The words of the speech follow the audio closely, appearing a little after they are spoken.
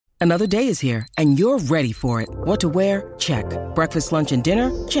Another day is here, and you're ready for it. What to wear? Check. Breakfast, lunch, and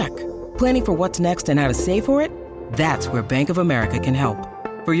dinner? Check. Planning for what's next and how to save for it? That's where Bank of America can help.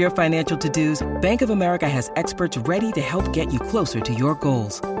 For your financial to-dos, Bank of America has experts ready to help get you closer to your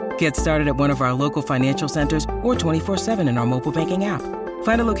goals. Get started at one of our local financial centers or 24/7 in our mobile banking app.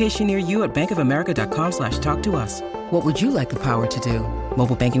 Find a location near you at bankofamerica.com/talktous. What would you like the power to do?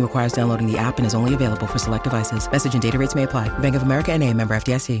 Mobile banking requires downloading the app and is only available for select devices. Message and data rates may apply. Bank of America N.A., member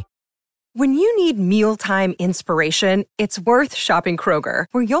FDIC. When you need mealtime inspiration, it's worth shopping Kroger,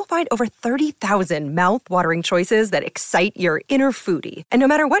 where you'll find over 30,000 mouth-watering choices that excite your inner foodie. And no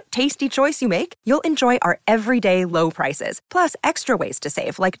matter what tasty choice you make, you'll enjoy our everyday low prices, plus extra ways to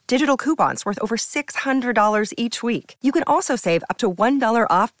save, like digital coupons worth over $600 each week. You can also save up to $1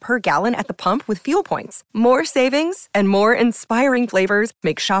 off per gallon at the pump with fuel points. More savings and more inspiring flavors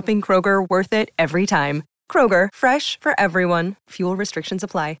make shopping Kroger worth it every time. Kroger, fresh for everyone. Fuel restrictions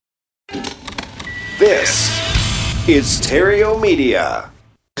apply. This is Terrio Media.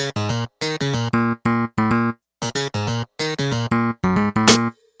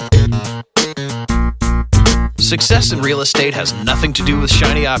 Success in real estate has nothing to do with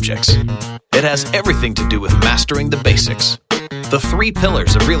shiny objects. It has everything to do with mastering the basics. The 3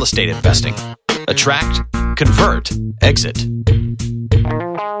 pillars of real estate investing: attract, convert, exit.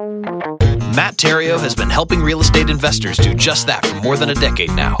 Matt Terrio has been helping real estate investors do just that for more than a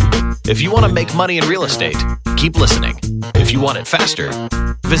decade now. If you want to make money in real estate, keep listening. If you want it faster,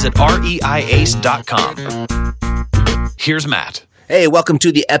 visit reiace.com. Here's Matt. Hey, welcome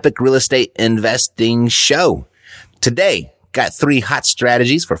to the Epic Real Estate Investing Show. Today, got 3 hot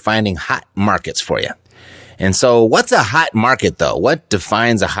strategies for finding hot markets for you. And so, what's a hot market, though? What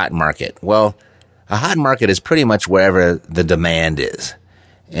defines a hot market? Well, a hot market is pretty much wherever the demand is.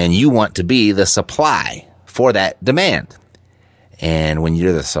 And you want to be the supply for that demand. And when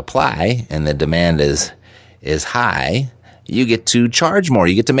you're the supply and the demand is high, you get to charge more.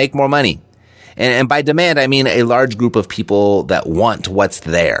 You get to make more money. And by demand, I mean a large group of people that want what's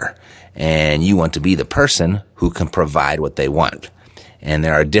there. And you want to be the person who can provide what they want. And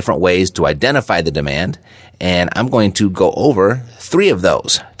there are different ways to identify the demand. And I'm going to go over 3 of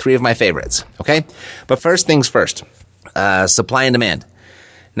those, 3 of my favorites. Okay? But first things first, supply and demand.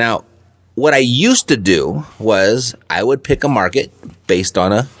 Now, what I used to do was I would pick a market based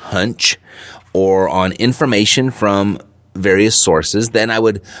on a hunch or on information from various sources. Then I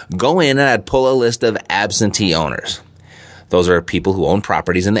would go in and I'd pull a list of absentee owners. Those are people who own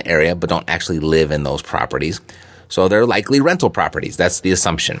properties in the area but don't actually live in those properties. So they're likely rental properties. That's the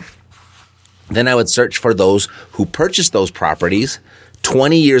assumption. Then I would search for those who purchased those properties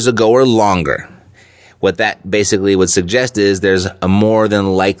 20 years ago or longer. What that basically would suggest is there's a more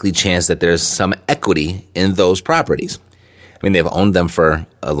than likely chance that there's some equity in those properties. I mean, they've owned them for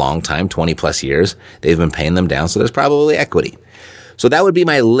a long time, 20 plus years. They've been paying them down, so there's probably equity. So that would be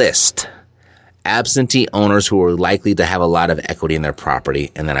my list. Absentee owners who are likely to have a lot of equity in their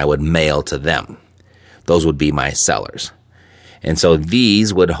property, and then I would mail to them. Those would be my sellers. And so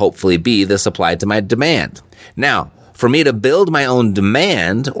these would hopefully be the supply to my demand. Now, for me to build my own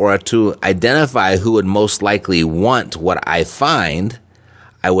demand or to identify who would most likely want what I find,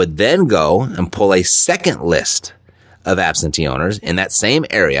 I would then go and pull a second list of absentee owners in that same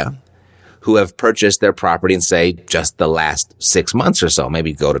area who have purchased their property in, say, just the last 6 months or so,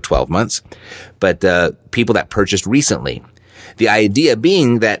 maybe go to 12 months, but people that purchased recently. The idea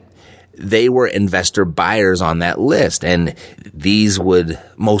being that they were investor buyers on that list, and these would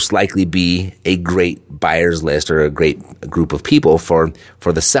most likely be a great buyers list or a great group of people for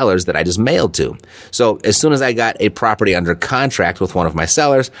the sellers that I just mailed to. So as soon as I got a property under contract with one of my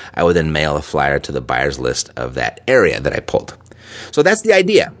sellers, I would then mail a flyer to the buyers list of that area that I pulled. So that's the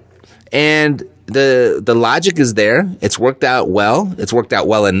idea. And the logic is there. It's worked out well. It's worked out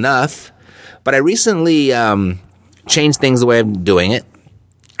well enough. But I recently changed things the way I'm doing it.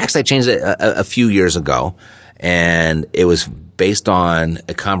 Actually, I changed it a few years ago, and it was based on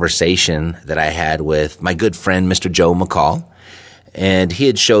a conversation that I had with my good friend, Mr. Joe McCall, and he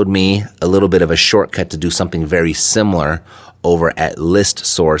had showed me a little bit of a shortcut to do something very similar over at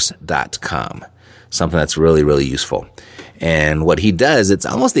listsource.com, something that's really, really useful. And what he does, it's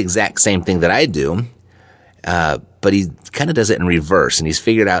almost the exact same thing that I do, but he kind of does it in reverse, and he's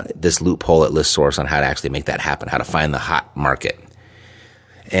figured out this loophole at ListSource on how to actually make that happen, how to find the hot market.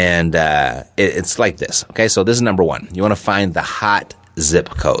 And it's like this. Okay, so this is number one. You want to find the hot zip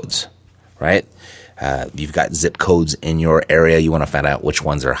codes, right? You've got zip codes in your area. You want to find out which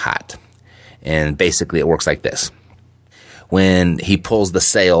ones are hot. And basically it works like this. When he pulls the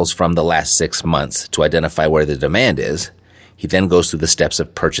sales from the last 6 months to identify where the demand is, He then goes through the steps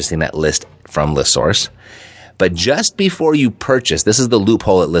of purchasing that list from ListSource. But just before you purchase, this is the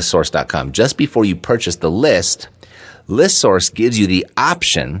loophole at listsource.com. Just before you purchase the list, ListSource gives you the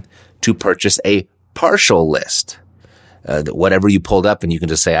option to purchase a partial list. Whatever you pulled up, and you can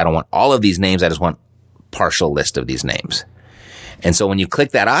just say, I don't want all of these names. I just want partial list of these names. And so when you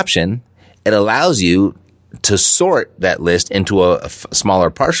click that option, it allows you to sort that list into a smaller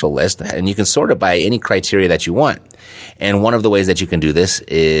partial list, and you can sort it by any criteria that you want. And one of the ways that you can do this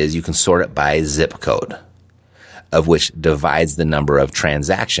is you can sort it by zip code, of which divides the number of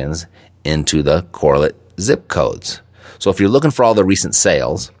transactions into the correlate zip codes. So if you're looking for all the recent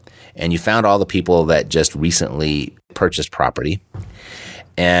sales and you found all the people that just recently purchased property,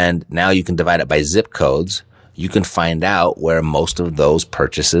 and now you can divide it by zip codes, you can find out where most of those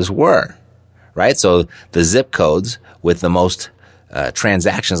purchases were, right? So the zip codes with the most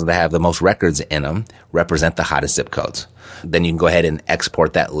transactions that have the most records in them represent the hottest zip codes. Then you can go ahead and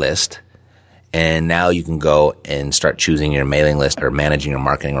export that list. And now you can go and start choosing your mailing list or managing your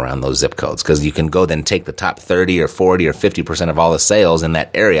marketing around those zip codes, because you can go then take the top 30 or 40 or 50% of all the sales in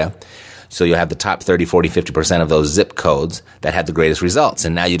that area. So you'll have the top 30, 40, 50% of those zip codes that have the greatest results.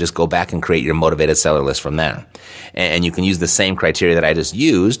 And now you just go back and create your motivated seller list from there. And you can use the same criteria that I just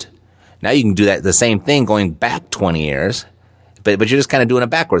used. Now you can do that, the same thing going back 20 years. But you're just kind of doing it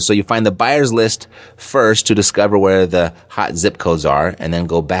backwards. So you find the buyer's list first to discover where the hot zip codes are, and then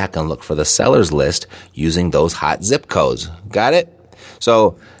go back and look for the seller's list using those hot zip codes. Got it?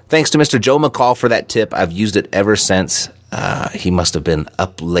 So thanks to Mr. Joe McCall for that tip. I've used it ever since. He must have been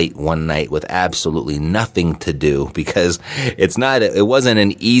up late one night with absolutely nothing to do, because it wasn't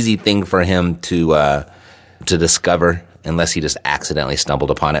an easy thing for him to discover unless he just accidentally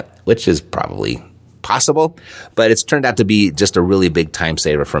stumbled upon it, which is probably possible, but it's turned out to be just a really big time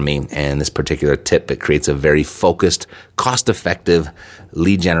saver for me. And this particular tip, it creates a very focused, cost-effective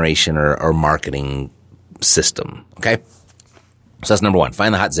lead generation or marketing system. Okay. So that's number one,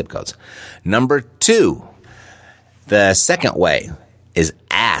 find the hot zip codes. Number two, the second way is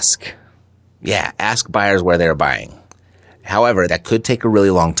ask. Yeah. Ask buyers where they're buying. However, that could take a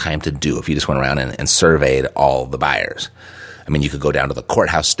really long time to do if you just went around and surveyed all the buyers. I mean, you could go down to the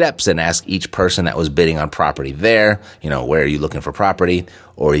courthouse steps and ask each person that was bidding on property there, where are you looking for property?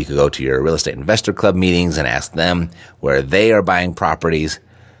 Or you could go to your real estate investor club meetings and ask them where they are buying properties.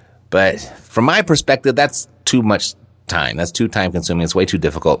 But from my perspective, that's too much time. That's too time consuming. It's way too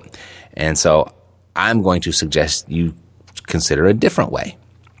difficult. And so I'm going to suggest you consider a different way.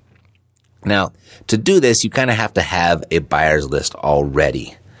 Now, to do this, you kind of have to have a buyer's list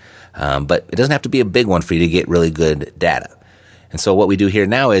already. But it doesn't have to be a big one for you to get really good data. And so what we do here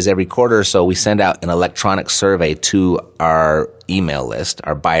now is every quarter or so we send out an electronic survey to our email list,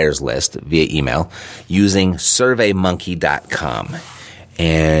 our buyers list via email, using surveymonkey.com.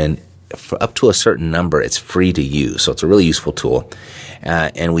 And for up to a certain number, it's free to use. So it's a really useful tool.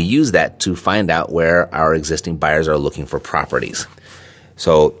 And we use that to find out where our existing buyers are looking for properties.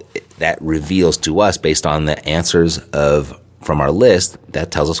 So that reveals to us, based on the answers from our list,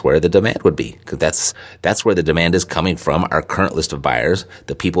 that tells us where the demand would be, because that's where the demand is coming from, our current list of buyers,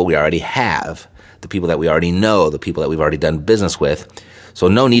 the people we already have, the people that we already know, the people that we've already done business with. So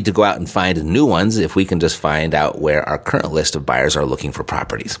no need to go out and find new ones if we can just find out where our current list of buyers are looking for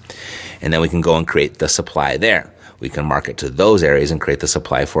properties. And then we can go and create the supply there. We can market to those areas and create the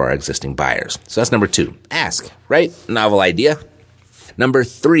supply for our existing buyers. So that's number two. Ask, right? Novel idea. Number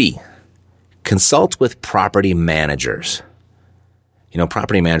three, consult with property managers.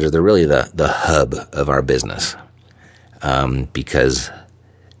 Property managers, they're really the hub of our business, because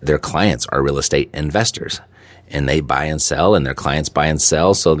their clients are real estate investors, and they buy and sell, and their clients buy and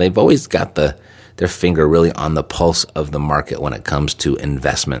sell. So they've always got their finger really on the pulse of the market when it comes to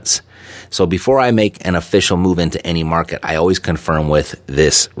investments. So before I make an official move into any market, I always confirm with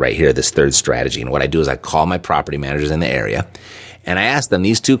this right here, this third strategy. And what I do is I call my property managers in the area, and I ask them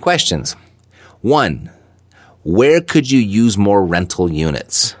these two questions. One, where could you use more rental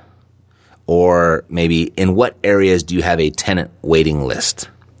units? Or maybe in what areas do you have a tenant waiting list?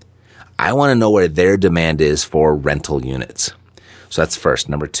 I want to know where their demand is for rental units. So that's first.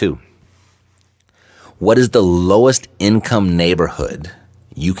 Number two, what is the lowest income neighborhood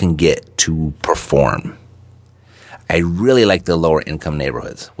you can get to perform? I really like the lower income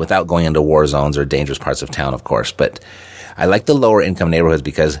neighborhoods, without going into war zones or dangerous parts of town, of course. But I like the lower income neighborhoods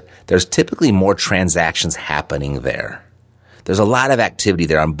because there's typically more transactions happening there. There's a lot of activity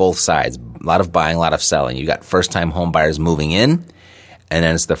there on both sides, a lot of buying, a lot of selling. You got first-time home buyers moving in, and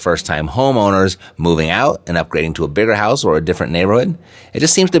then it's the first-time homeowners moving out and upgrading to a bigger house or a different neighborhood. It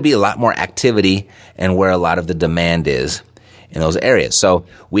just seems to be a lot more activity and where a lot of the demand is. in those areas. So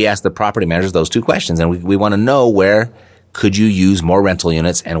we ask the property managers those two questions, and we want to know where could you use more rental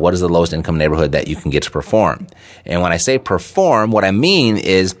units and what is the lowest income neighborhood that you can get to perform. And when I say perform, what I mean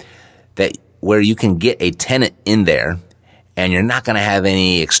is that where you can get a tenant in there and you're not going to have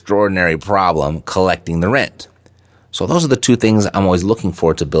any extraordinary problem collecting the rent. So those are the two things I'm always looking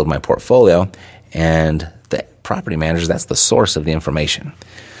for to build my portfolio, and the property managers, that's the source of the information.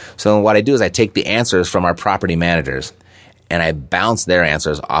 So what I do is I take the answers from our property managers and I bounce their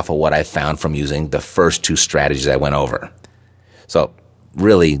answers off of what I found from using the first two strategies I went over. So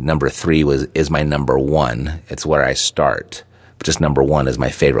really number 3 is my number 1. It's where I start. But just number 1 is my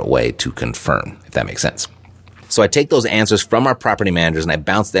favorite way to confirm, if that makes sense. So I take those answers from our property managers and I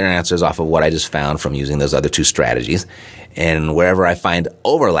bounce their answers off of what I just found from using those other two strategies. And wherever I find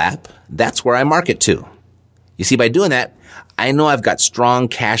overlap, that's where I market to. You see, by doing that, I know I've got strong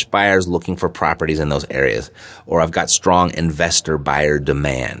cash buyers looking for properties in those areas, or I've got strong investor buyer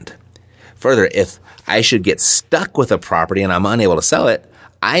demand. Further, if I should get stuck with a property and I'm unable to sell it,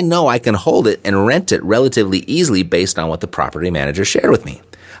 I know I can hold it and rent it relatively easily based on what the property manager shared with me.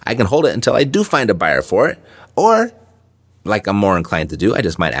 I can hold it until I do find a buyer for it, or like I'm more inclined to do, I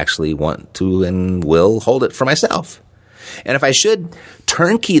just might actually want to and will hold it for myself. And if I should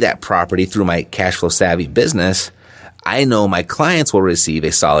turnkey that property through my cash flow savvy business, I know my clients will receive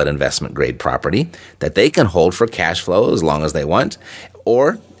a solid investment grade property that they can hold for cash flow as long as they want,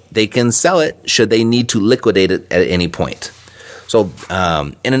 or they can sell it should they need to liquidate it at any point. So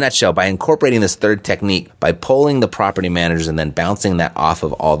in a nutshell, by incorporating this third technique, by polling the property managers and then bouncing that off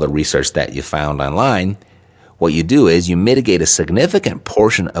of all the research that you found online, what you do is you mitigate a significant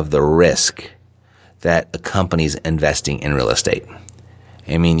portion of the risk that accompanies investing in real estate.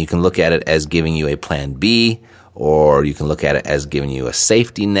 I mean, you can look at it as giving you a plan B, or you can look at it as giving you a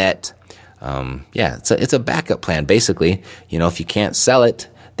safety net. It's a backup plan. Basically, if you can't sell it,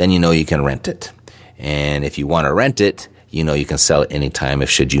 then you can rent it. And if you want to rent it, you can sell it anytime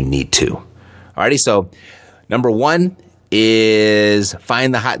should you need to. Alrighty, so number 1 is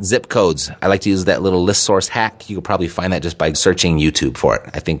find the hot zip codes. I like to use that little list source hack. You could probably find that just by searching YouTube for it.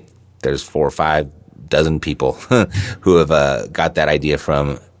 I think there's 4 or 5 dozen people who have got that idea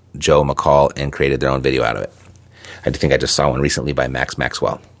from Joe McCall and created their own video out of it. I think I just saw one recently by Max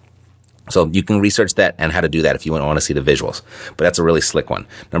Maxwell. So you can research that and how to do that if you want to see the visuals. But that's a really slick one.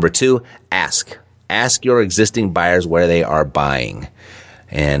 Number 2, ask. Ask your existing buyers where they are buying.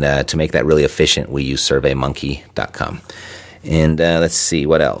 And to make that really efficient, we use surveymonkey.com. And let's see,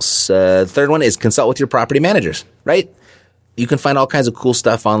 what else? The third one is consult with your property managers, right? You can find all kinds of cool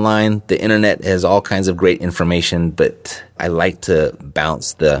stuff online. The internet has all kinds of great information, but I like to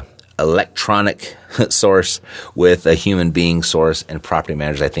bounce the electronic source with a human being source, and property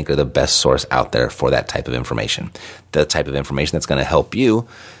managers I think are the best source out there for that type of information. The type of information that's going to help you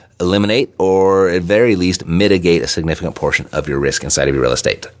eliminate or at very least mitigate a significant portion of your risk inside of your real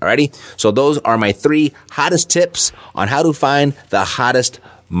estate. Alrighty? So those are my 3 hottest tips on how to find the hottest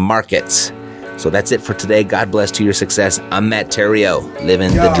markets. So that's it for today. God bless to your success. I'm Matt Theriault,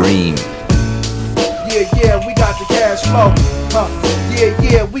 living the dream. Yeah, we got the cash flow.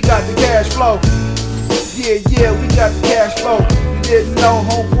 Yeah, we got the cash flow. Yeah, we got the cash flow. You didn't know,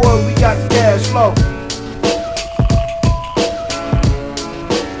 homeboy, we got the cash flow.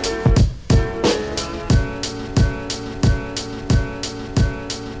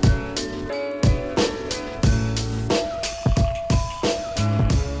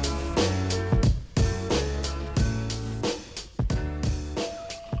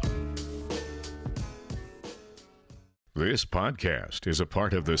 This podcast is a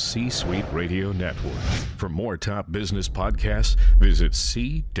part of the C-Suite Radio Network. For more top business podcasts, visit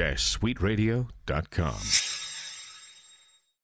c-suiteradio.com.